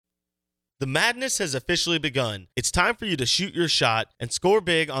The madness has officially begun. It's time for you to shoot your shot and score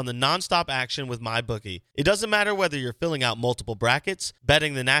big on the nonstop action with MyBookie. It doesn't matter whether you're filling out multiple brackets,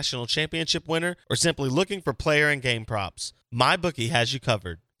 betting the national championship winner, or simply looking for player and game props. MyBookie has you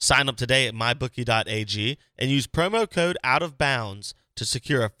covered. Sign up today at mybookie.ag and use promo code OUTOFBOUNDS to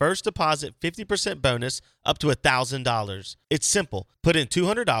secure a first deposit 50% bonus up to $1,000. It's simple. Put in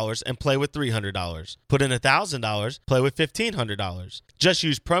 $200 and play with $300. Put in $1,000, play with $1,500. Just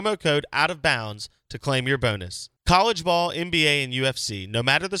use promo code OUTOFBOUNDS to claim your bonus. College ball, NBA, and UFC, no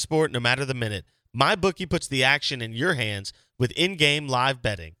matter the sport, no matter the minute, MyBookie puts the action in your hands with in-game live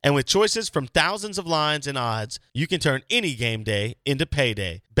betting. And with choices from thousands of lines and odds, you can turn any game day into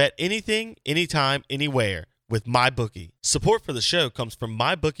payday. Bet anything, anytime, anywhere with MyBookie. Support for the show comes from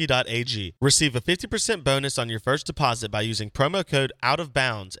MyBookie.ag. Receive a 50% bonus on your first deposit by using promo code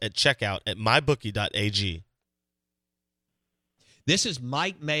OUTOFBOUNDS at checkout at MyBookie.ag. This is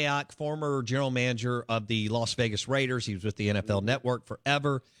Mike Mayock, former general manager of the Las Vegas Raiders. He was with the NFL Network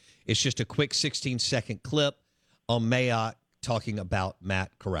forever. It's just a quick 16-second clip on Mayock talking about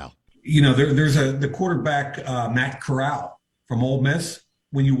Matt Corral. You know, there's the quarterback, Matt Corral from Ole Miss.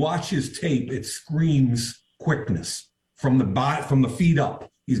 When you watch his tape, it screams quickness from the feet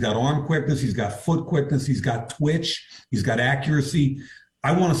up. He's got arm quickness. He's got foot quickness. He's got twitch. He's got accuracy.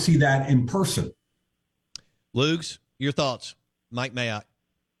 I want to see that in person. Lugs, your thoughts? Mike Mayock.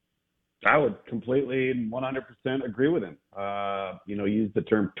 I would completely 100% agree with him. Use the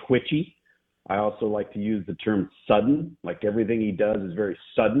term twitchy. I also like to use the term sudden. Like everything he does is very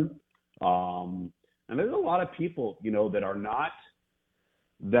sudden. And there's a lot of people, that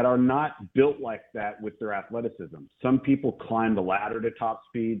are not built like that with their athleticism. Some people climb the ladder to top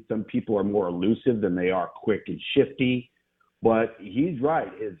speed. Some people are more elusive than they are quick and shifty. But he's right.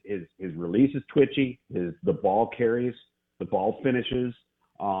 His release is twitchy. The ball carries. The ball finishes.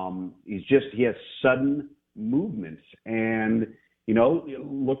 He has sudden movements. And,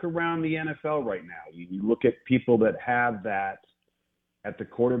 look around the NFL right now. You look at people that have that at the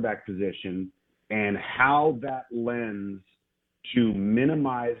quarterback position and how that lends to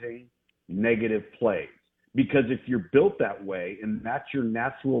minimizing negative plays. Because if you're built that way and that's your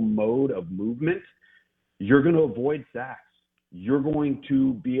natural mode of movement, you're going to avoid sacks. You're going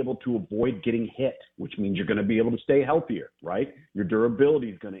to be able to avoid getting hit, which means you're going to be able to stay healthier, right? Your durability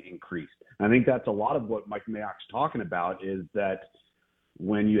is going to increase. I think that's a lot of what Mike Mayock's talking about is that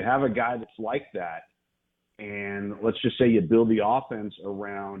when you have a guy that's like that, and let's just say you build the offense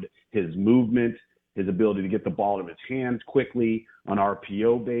around his movement, his ability to get the ball out of his hands quickly, an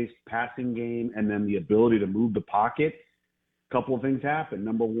RPO-based passing game, and then the ability to move the pocket, a couple of things happen.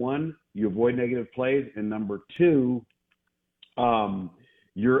 Number one, you avoid negative plays, and number two,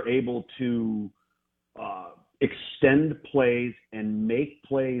 you're able to extend plays and make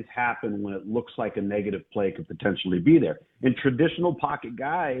plays happen when it looks like a negative play could potentially be there. And traditional pocket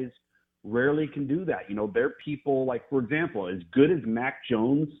guys rarely can do that. They're people like, for example, as good as Mac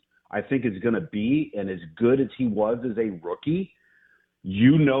Jones, I think is going to be, and as good as he was as a rookie,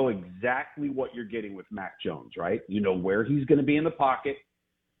 you know exactly what you're getting with Mac Jones, right? You know where he's going to be in the pocket.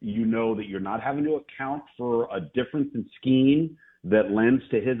 You know that you're not having to account for a difference in scheme that lends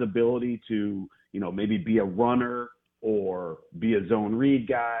to his ability to, maybe be a runner or be a zone read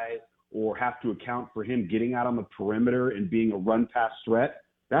guy or have to account for him getting out on the perimeter and being a run-pass threat.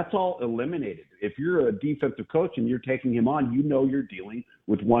 That's all eliminated. If you're a defensive coach and you're taking him on, you're dealing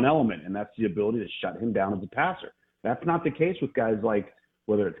with one element, and that's the ability to shut him down as a passer. That's not the case with guys like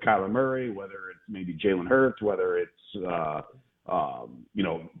whether it's Kyler Murray, whether it's maybe Jalen Hurts, whether it's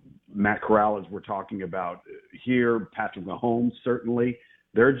Matt Corral, as we're talking about here, Patrick Mahomes, certainly.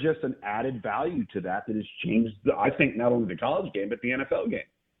 They're just an added value to that has changed, I think, not only the college game, but the NFL game.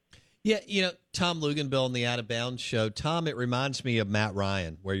 Yeah, Tom Luganbill on the Out of Bounds show. Tom, it reminds me of Matt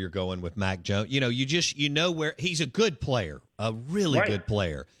Ryan, where you're going with Mac Jones. You know where he's a good player, a really good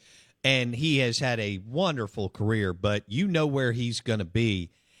player. And he has had a wonderful career, but you know where he's going to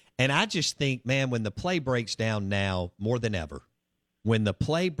be. And I just think, man, when the play breaks down now more than ever,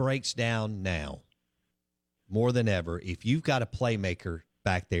 if you've got a playmaker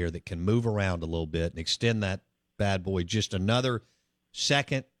back there that can move around a little bit and extend that bad boy just another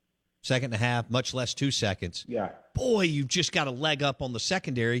second and a half, much less 2 seconds. Yeah. Boy, you've just got a leg up on the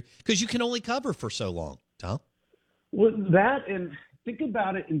secondary because you can only cover for so long, Tom. Well, that, and think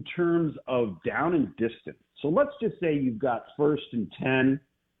about it in terms of down and distance. So let's just say you've got 1st and 10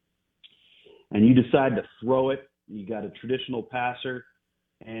 and you decide to throw it. You got a traditional passer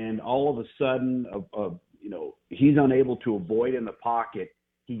and all of a sudden, he's unable to avoid in the pocket.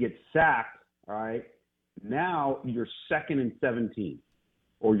 He gets sacked, all right? Now you're 2nd and 17.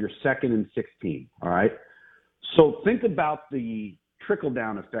 or you're 2nd and 16, all right? So think about the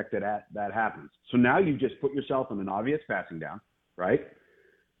trickle-down effect that happens. So now you just put yourself in an obvious passing down, right?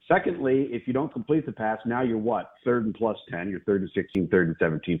 Secondly, if you don't complete the pass, now you're what? 3rd and plus 10, you're 3rd and 16, 3rd and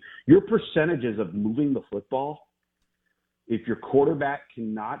 17. Your percentages of moving the football, if your quarterback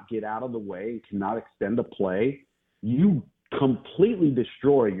cannot get out of the way and cannot extend the play, you completely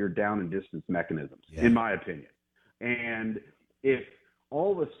destroy your down and distance mechanisms, in my opinion. And if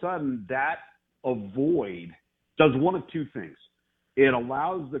all of a sudden that avoid does one of two things, it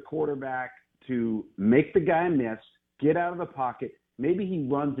allows the quarterback to make the guy miss, get out of the pocket. Maybe he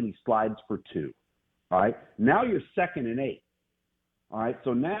runs and he slides for 2. All right. Now you're 2nd and 8. All right.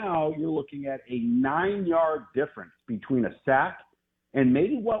 So now you're looking at a 9-yard difference between a sack and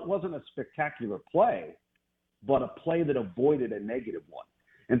maybe what wasn't a spectacular play, but a play that avoided a negative one.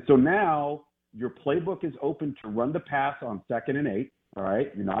 And so now your playbook is open to run the pass on 2nd and 8. All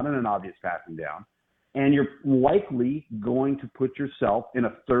right. You're not in an obvious passing down. And you're likely going to put yourself in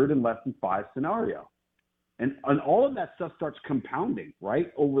a 3rd and less than 5 scenario. And all of that stuff starts compounding,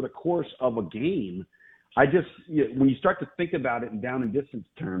 right, over the course of a game. When you start to think about it in down and distance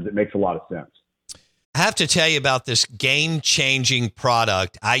terms, it makes a lot of sense. I have to tell you about this game-changing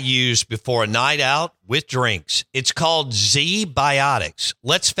product I use before a night out with drinks. It's called Z-Biotics.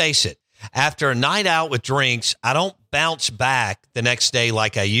 Let's face it, after a night out with drinks, I don't bounce back the next day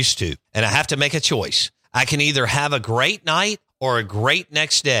like I used to, and I have to make a choice. I can either have a great night or a great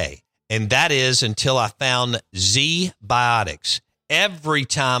next day, and that is until I found Z-Biotics. Every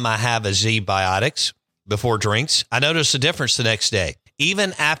time I have a Z-Biotics before drinks, I notice a difference the next day.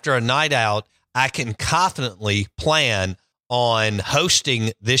 Even after a night out, I can confidently plan on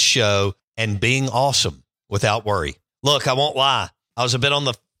hosting this show and being awesome without worry. Look, I won't lie. I was a bit on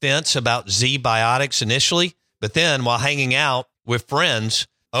the fence about Z-Biotics initially, but then while hanging out with friends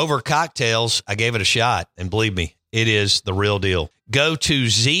over cocktails, I gave it a shot. And believe me, it is the real deal. Go to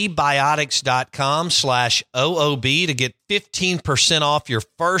zbiotics.com/OOB to get 15% off your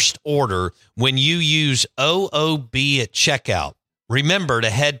first order when you use OOB at checkout. Remember to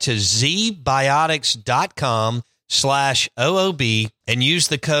head to zbiotics.com/OOB and use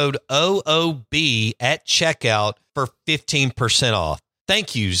the code OOB at checkout for 15% off.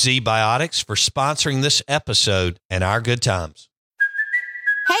 Thank you, Z-Biotics, for sponsoring this episode and our good times.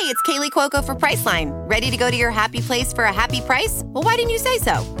 Hey, it's Kaylee Cuoco for Priceline. Ready to go to your happy place for a happy price? Well, why didn't you say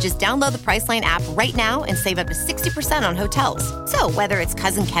so? Just download the Priceline app right now and save up to 60% on hotels. So whether it's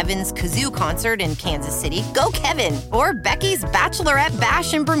Cousin Kevin's Kazoo Concert in Kansas City, go Kevin, or Becky's Bachelorette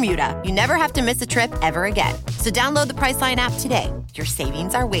Bash in Bermuda, you never have to miss a trip ever again. So download the Priceline app today. Your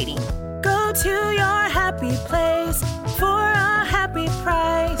savings are waiting. Go to your happy place for a happy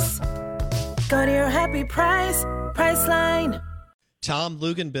price. Go to your happy price, Priceline. Tom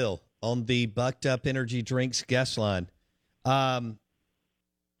Luginbill on the Bucked Up Energy Drinks guest line. Tell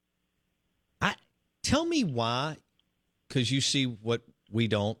me why, because you see what we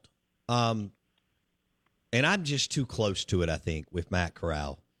don't. And I'm just too close to it, I think, with Matt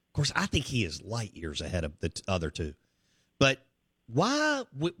Corral. Of course, I think he is light years ahead of the other two. But why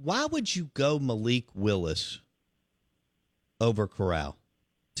would you go Malik Willis over Corral?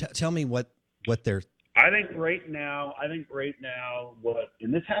 Tell me what they're. I think right now, and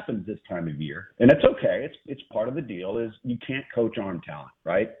this happens this time of year, and it's okay. It's part of the deal. Is you can't coach arm talent,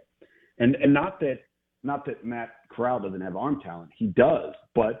 right? And not that Matt Corral doesn't have arm talent. He does,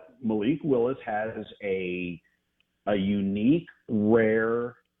 but Malik Willis has a unique,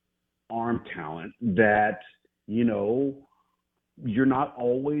 rare arm talent that you're not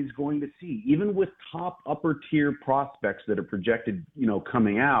always going to see. Even with top upper tier prospects that are projected,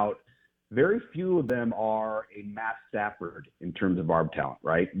 coming out. Very few of them are a Matt Stafford in terms of arm talent,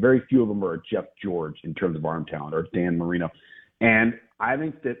 right? Very few of them are a Jeff George in terms of arm talent or Dan Marino. And I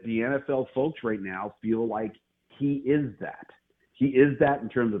think that the NFL folks right now feel like he is that. He is that in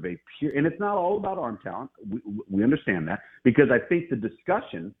terms of a pure – and it's not all about arm talent. We understand that because I think the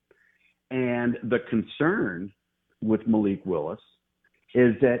discussion and the concern with Malik Willis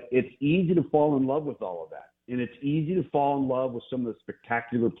is that it's easy to fall in love with all of that. And it's easy to fall in love with some of the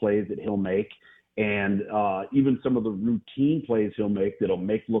spectacular plays that he'll make and even some of the routine plays he'll make that'll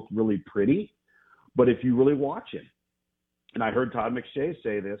make look really pretty. But if you really watch him, and I heard Todd McShay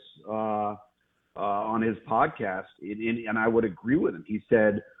say this on his podcast, and I would agree with him. He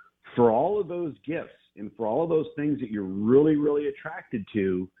said, for all of those gifts and for all of those things that you're really, really attracted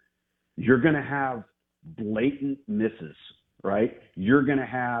to, you're going to have blatant misses, right? You're going to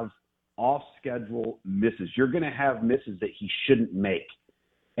have off-schedule misses. You're going to have misses that he shouldn't make.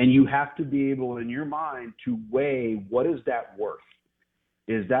 And you have to be able, in your mind, to weigh what is that worth.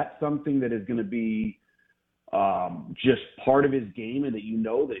 Is that something that is going to be just part of his game, and that you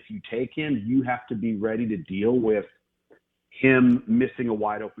know that if you take him, you have to be ready to deal with him missing a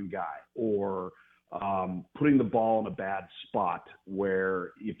wide open guy, or putting the ball in a bad spot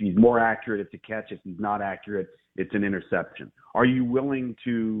where if he's more accurate, it's a catch. If he's not accurate, it's an interception. Are you willing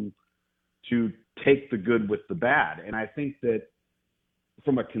to take the good with the bad? And I think that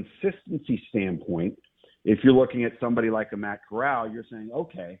from a consistency standpoint, if you're looking at somebody like a Matt Corral, you're saying,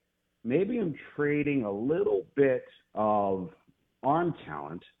 okay, maybe I'm trading a little bit of arm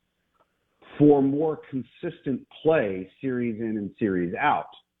talent for more consistent play series in and series out.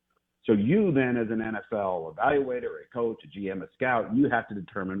 So you then, as an NFL evaluator, a coach, a GM, a scout, you have to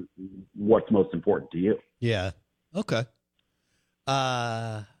determine what's most important to you. Yeah. Okay.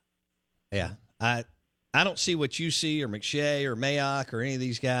 Yeah. I don't see what you see, or McShay or Mayock or any of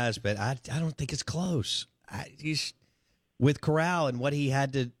these guys, but I don't think it's close. He's with Corral and what he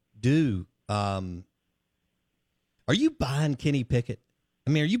had to do. Are you buying Kenny Pickett? I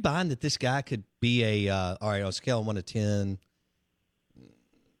mean, are you buying that this guy could be all right, on a scale of 1 to 10,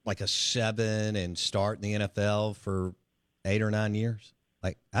 like a 7 and start in the NFL for 8 or 9 years?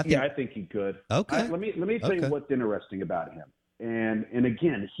 Like, I think he could. Okay. Let me tell you what's interesting about him. And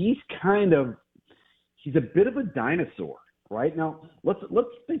again, he's a bit of a dinosaur, right? Now, let's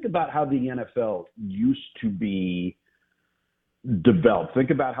think about how the NFL used to be developed.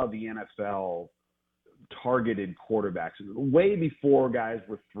 Think about how the NFL targeted quarterbacks way before guys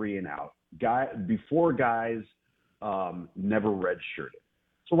were 3 and out, before guys never redshirted.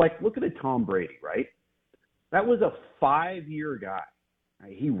 So, like, look at a Tom Brady, right? That was a 5-year guy.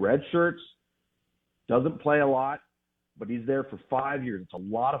 He redshirts, doesn't play a lot, but he's there for 5 years. It's a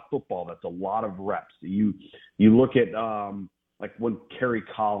lot of football. That's a lot of reps. You look at like when Kerry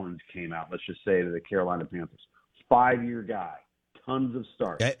Collins came out, let's just say, to the Carolina Panthers, 5-year guy, tons of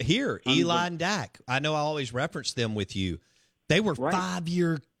starts. Here, Eli and Dak. I know I always reference them with you. They were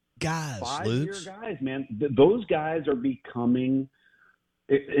 5-year guys, 5-year guys, man. Those guys are becoming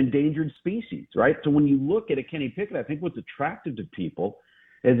endangered species, right? So when you look at a Kenny Pickett, I think what's attractive to people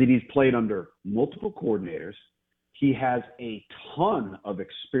is that he's played under multiple coordinators. He has a ton of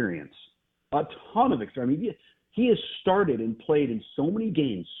experience, I mean, he has started and played in so many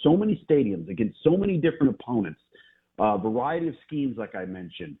games, so many stadiums, against so many different opponents, variety of schemes, like I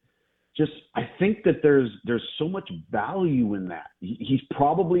mentioned. Just, I think that there's so much value in that. He's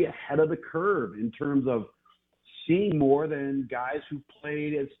probably ahead of the curve in terms of seeing more than guys who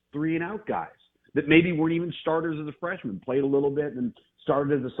played as 3 and out guys that maybe weren't even starters as a freshman, played a little bit and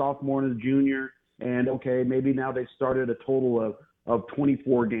started as a sophomore and as a junior. And okay, maybe now they started a total of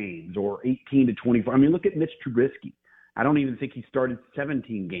 24 games or 18 to 24. I mean, look at Mitch Trubisky. I don't even think he started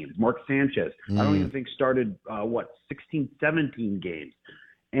 17 games. Mark Sanchez, I don't even think started 16, 17 games.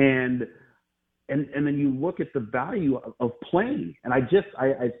 And then you look at the value of playing, and I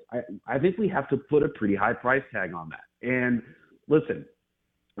think we have to put a pretty high price tag on that. And listen,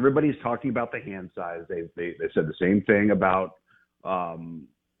 everybody's talking about the hand size. They said the same thing about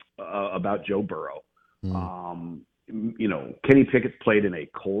Joe Burrow. Kenny Pickett's played in a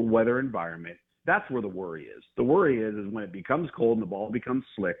cold weather environment. That's where the worry is. The worry is when it becomes cold and the ball becomes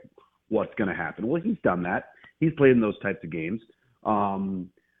slick, what's going to happen? Well, he's done that. He's played in those types of games.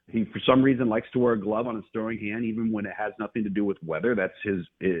 He, for some reason, likes to wear a glove on his throwing hand, even when it has nothing to do with weather. That's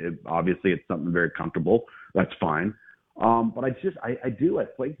obviously it's something very comfortable. That's fine. But I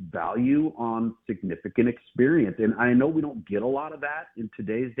place value on significant experience. And I know we don't get a lot of that in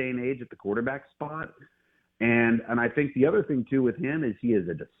today's day and age at the quarterback spot. And I think the other thing, too, with him is he is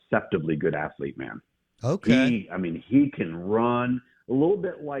a deceptively good athlete, man. Okay. He can run a little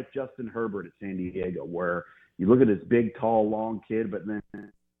bit like Justin Herbert at San Diego, where you look at this big, tall, long kid, but then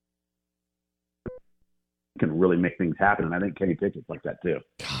can really make things happen. And I think Kenny Pickett's like that, too.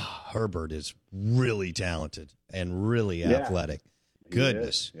 Herbert is really talented and really athletic.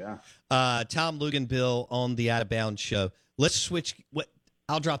 Goodness. Yeah. Tom Luginbill on the Out of Bounds show. Let's switch.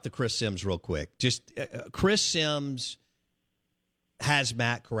 I'll drop the Chris Sims real quick. Just Chris Sims has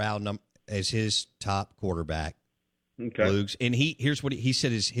Matt Corral as his top quarterback. Okay. Lugs. And here's what he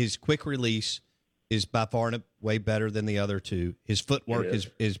said: his quick release is by far and away better than the other two. His footwork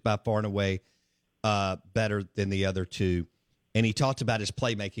is by far and away better than the other two. And he talked about his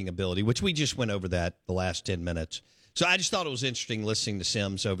playmaking ability, which we just went over that the last 10 minutes. So I just thought it was interesting listening to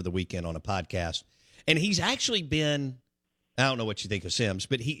Sims over the weekend on a podcast. And he's actually been, I don't know what you think of Sims,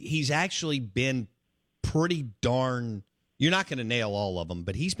 but he's actually been pretty darn, you're not going to nail all of them,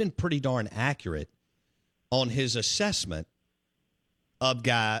 but he's been pretty darn accurate on his assessment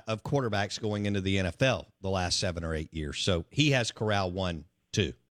of quarterbacks going into the NFL the last 7 or 8 years. So he has Corral 1, 2.